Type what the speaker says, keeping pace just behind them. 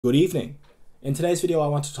Good evening. In today's video I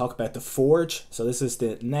want to talk about the Forge. So this is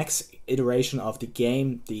the next iteration of the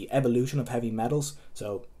game, the evolution of heavy metals.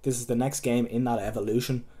 So this is the next game in that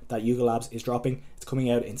evolution that Yuga Labs is dropping. It's coming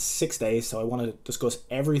out in 6 days, so I want to discuss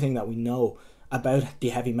everything that we know about the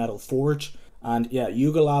heavy metal Forge. And yeah,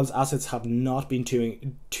 Yuga Labs assets have not been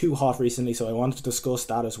too hot recently, so I wanted to discuss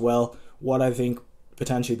that as well. What I think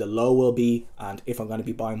potentially the low will be, and if I'm going to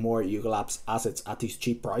be buying more Yuga Labs assets at these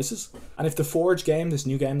cheap prices. And if the Forge game, this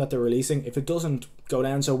new game that they're releasing, if it doesn't go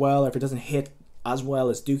down so well, or if it doesn't hit as well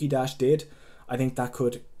as Dookie Dash did, I think that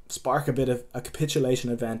could spark a bit of a capitulation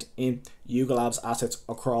event in Yuga Labs assets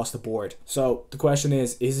across the board. So the question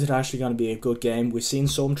is it actually going to be a good game? We've seen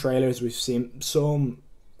some trailers, we've seen some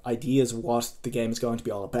ideas of what the game is going to be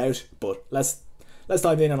all about, but let's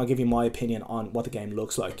dive in and I'll give you my opinion on what the game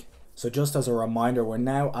looks like. So just as a reminder, we're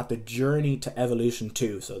now at the journey to evolution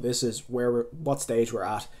 2. So this is what stage we're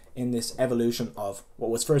at in this evolution of what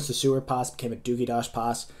was first a sewer pass, became a Dookie Dash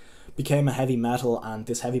pass, became a heavy metal, and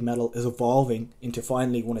this heavy metal is evolving into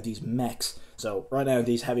finally one of these mechs. So right now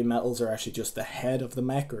these heavy metals are actually just the head of the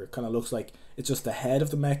mech, or it kind of looks like it's just the head of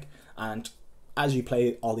the mech, and as you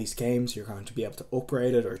play all these games you're going to be able to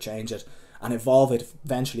upgrade it or change it and evolve it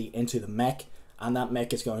eventually into the mech, and that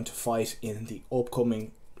mech is going to fight in the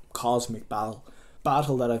upcoming cosmic battle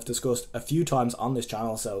that I've discussed a few times on this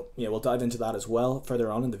channel. So yeah, we'll dive into that as well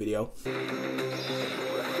further on in the video.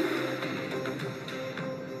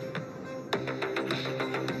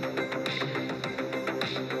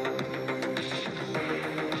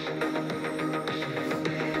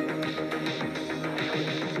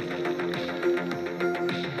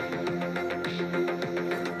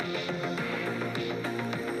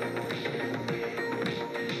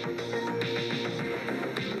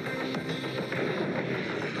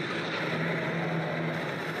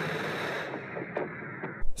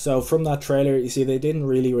 So from that trailer, you see they didn't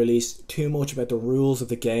really release too much about the rules of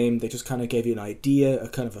the game. They just kind of gave you an idea, a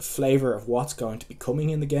kind of a flavor of what's going to be coming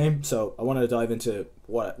in the game. So I wanted to dive into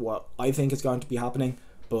what I think is going to be happening,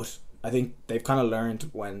 but I think they've kind of learned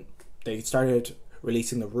when they started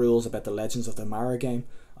releasing the rules about the Legends of the Mara game.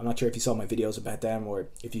 I'm not sure if you saw my videos about them or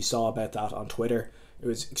if you saw about that on Twitter. It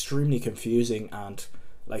was extremely confusing, and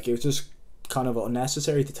like it was just kind of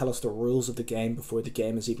unnecessary to tell us the rules of the game before the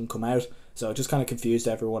game has even come out. So it just kind of confused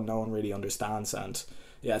everyone. No one really understands, and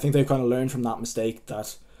yeah, I think they've kind of learned from that mistake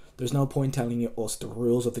that there's no point telling us the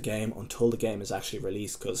rules of the game until the game is actually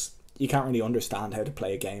released, because you can't really understand how to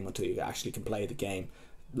play a game until you actually can play the game.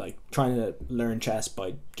 Like trying to learn chess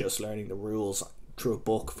by just learning the rules through a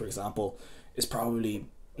book, for example, is probably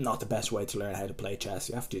not the best way to learn how to play chess.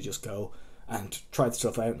 You have to just go and try the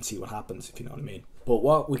stuff out and see what happens, if you know what I mean. But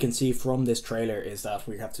what we can see from this trailer is that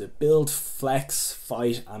we have to build, flex,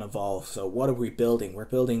 fight, and evolve. So what are we building? We're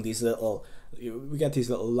building these little, we get these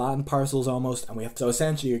little land parcels almost, and we have to, so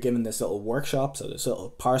essentially you're given this little workshop, so this little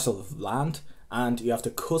parcel of land, and you have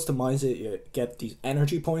to customize it. You get these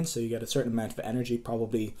energy points, so you get a certain amount of energy,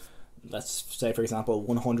 probably, let's say for example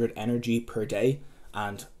 100 energy per day,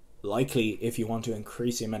 and likely if you want to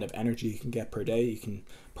increase the amount of energy you can get per day, you can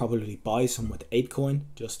probably buy some with ApeCoin.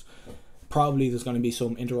 Just probably there's going to be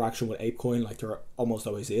some interaction with ApeCoin, like there almost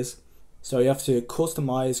always is. So you have to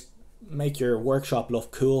customize, make your workshop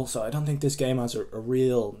look cool. So I don't think this game has a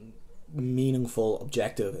real meaningful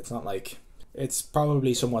objective. It's not like, it's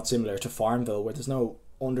probably somewhat similar to Farmville, where there's no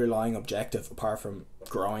underlying objective apart from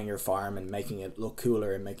growing your farm and making it look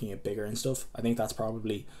cooler and making it bigger and stuff. I think that's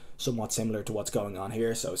probably somewhat similar to what's going on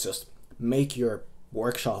here. So it's just make your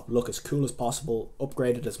workshop look as cool as possible,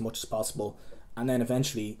 upgrade it as much as possible, and then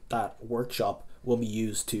eventually that workshop will be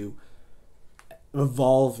used to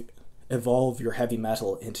evolve your heavy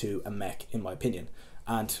metal into a mech, in my opinion.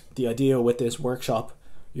 And the idea with this workshop,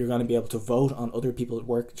 you're going to be able to vote on other people's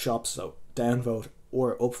workshops, so downvote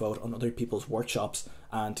or upvote on other people's workshops,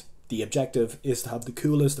 and the objective is to have the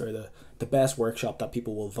coolest or the best workshop that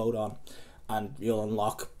people will vote on, and you'll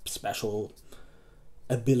unlock special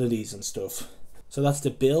abilities and stuff. So that's the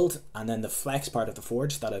build, and then the flex part of the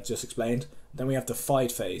Forge that I've just explained. Then we have the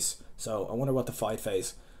fight phase. So I wonder what the fight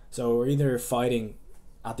phase. So we're either fighting,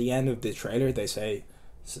 at the end of the trailer they say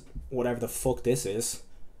whatever the fuck this is.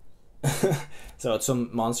 So it's some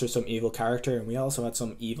monster, some evil character, and we also had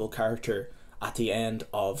some evil character at the end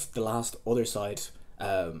of the last Other Side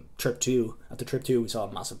trip 2. At the trip 2 we saw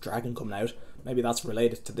a massive dragon coming out. Maybe that's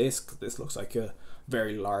related to this, because this looks like a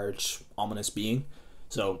very large ominous being.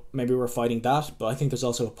 So maybe we're fighting that, but I think there's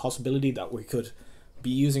also a possibility that we could be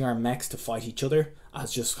using our mechs to fight each other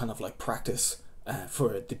as just kind of like practice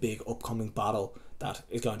for the big upcoming battle that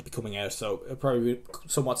is going to be coming out. So it'll probably be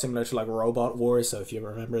somewhat similar to like Robot Wars. So if you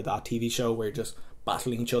remember that TV show where you're just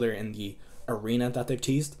battling each other in the arena that they've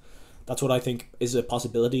teased. That's what I think is a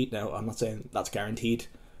possibility. Now, I'm not saying that's guaranteed.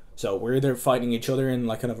 So we're either fighting each other in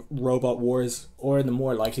like kind of robot wars, or in the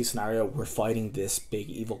more likely scenario, we're fighting this big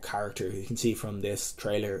evil character who you can see from this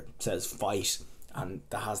trailer says fight, and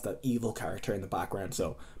that has that evil character in the background.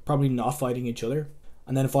 So probably not fighting each other.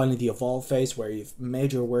 And then finally the evolve phase, where you've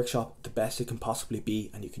made your workshop the best it can possibly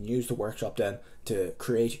be, and you can use the workshop then to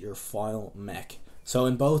create your final mech. So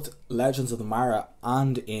in both Legends of the Mara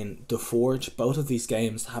and in The Forge, both of these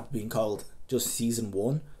games have been called just Season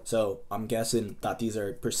 1. So I'm guessing that these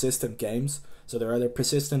are persistent games. So they're either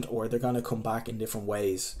persistent or they're going to come back in different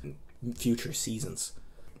ways in future seasons.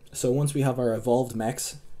 So once we have our evolved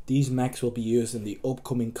mechs, these mechs will be used in the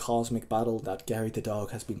upcoming cosmic battle that Gary the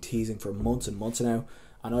Dog has been teasing for months and months now.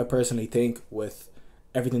 And I personally think with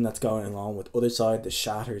everything that's going on with Other Side, the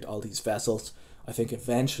Shattered, all these vessels, I think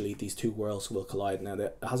eventually these two worlds will collide. Now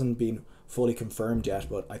that hasn't been fully confirmed yet,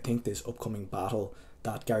 but I think this upcoming battle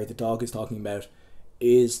that Gary the Dog is talking about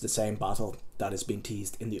is the same battle that is being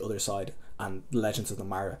teased in the Other Side and Legends of the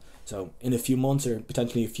Mara. So in a few months or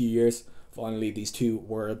potentially a few years, finally these two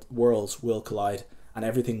worlds will collide and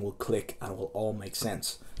everything will click and it will all make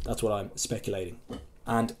sense. That's what I'm speculating.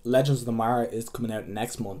 And Legends of the Mara is coming out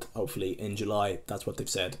next month, hopefully in July. That's what they've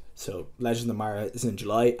said. So Legends of the Mara is in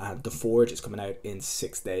July, and The Forge is coming out in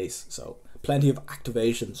 6 days. So plenty of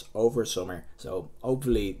activations over summer. So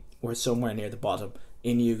hopefully we're somewhere near the bottom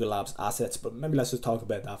in Yuga Labs assets, but maybe let's just talk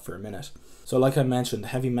about that for a minute. So like I mentioned,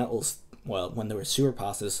 heavy metals, well, when they were sewer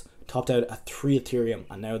passes, topped out at 3 Ethereum,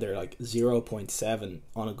 and now they're like 0.7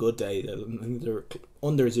 on a good day. They're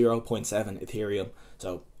under 0.7 Ethereum,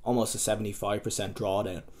 so almost a 75%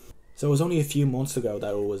 drawdown. So it was only a few months ago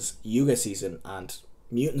that it was Yuga season, and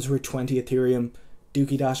mutants were 20 Ethereum,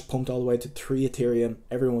 Dookie Dash pumped all the way to 3 Ethereum.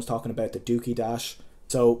 Everyone was talking about the Dookie Dash.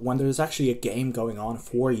 So when there's actually a game going on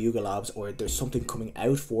for Yuga Labs, or there's something coming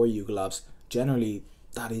out for Yuga Labs, generally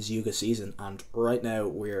that is Yuga season. And right now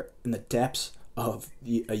we're in the depths of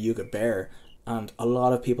a Yuga bear, and a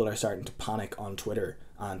lot of people are starting to panic on Twitter.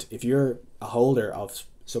 And if you're a holder of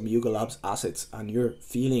some Yuga Labs assets and you're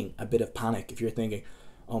feeling a bit of panic, if you're thinking,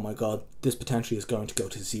 oh my god, this potentially is going to go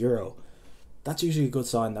to zero, that's usually a good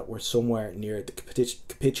sign that we're somewhere near the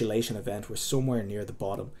capitulation event. We're somewhere near the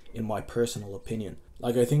bottom, in my personal opinion.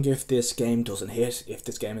 Like, I think if this game doesn't hit, if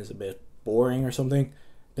this game is a bit boring or something,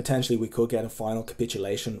 potentially we could get a final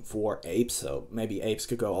capitulation for Apes. So maybe Apes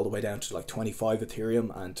could go all the way down to like 25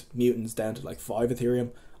 Ethereum and mutants down to like 5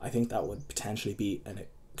 Ethereum. I think that would potentially be an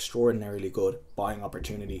extraordinarily good buying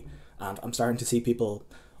opportunity. And I'm starting to see people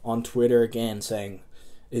on Twitter again saying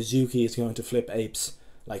Izuki is going to flip Apes.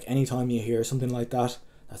 Like, anytime you hear something like that,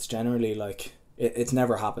 that's generally like it's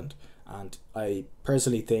never happened. And I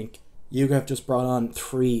personally think Yuga have just brought on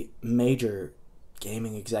 3 major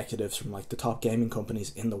gaming executives from like the top gaming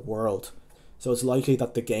companies in the world. So it's likely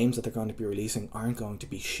that the games that they're going to be releasing aren't going to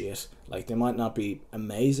be shit. Like, they might not be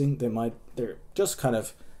amazing, they're just kind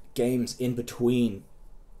of games in between,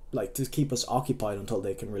 like to keep us occupied until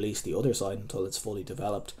they can release the Other Side, until it's fully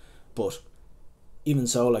developed. But even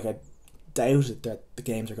so, like, I doubt it that the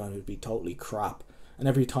games are going to be totally crap. And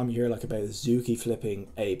every time you hear like about Zuki flipping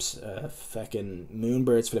Apes, fucking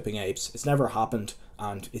Moonbirds flipping Apes, it's never happened,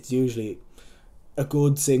 and it's usually a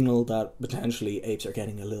good signal that potentially Apes are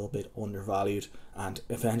getting a little bit undervalued, and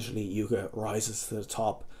eventually Yuga rises to the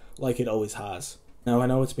top like it always has. Now, I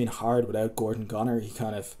know it's been hard without Gordon Gonner. He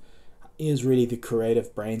is really the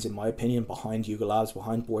creative brains, in my opinion, behind Yuga Labs,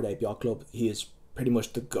 behind Bored Ape Yacht Club. He is pretty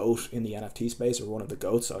much the GOAT in the NFT space, or one of the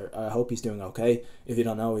GOATs. I hope he's doing okay. If you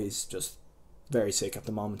don't know, he's just very sick at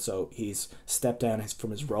the moment, so he's stepped down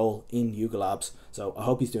from his role in Yuga Labs. So I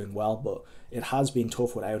hope he's doing well, but it has been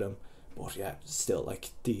tough without him. But yeah, still,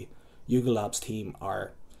 like, the Yuga Labs team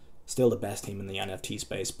are still the best team in the NFT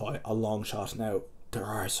space by a long shot. Now, there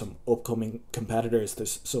are some upcoming competitors.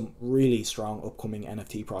 There's some really strong upcoming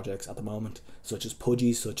NFT projects at the moment, such as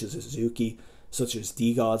Pudgy, such as Izuki, such as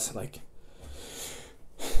D-Gods. Like,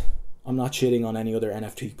 I'm not shitting on any other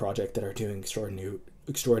NFT project that are doing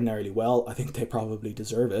extraordinarily well. I think they probably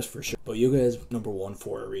deserve it for sure. But Yuga is #1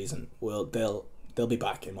 for a reason. Well, they'll be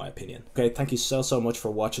back, in my opinion. Okay, thank you so much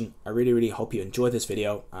for watching. I really hope you enjoyed this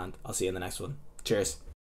video, and I'll see you in the next one. Cheers.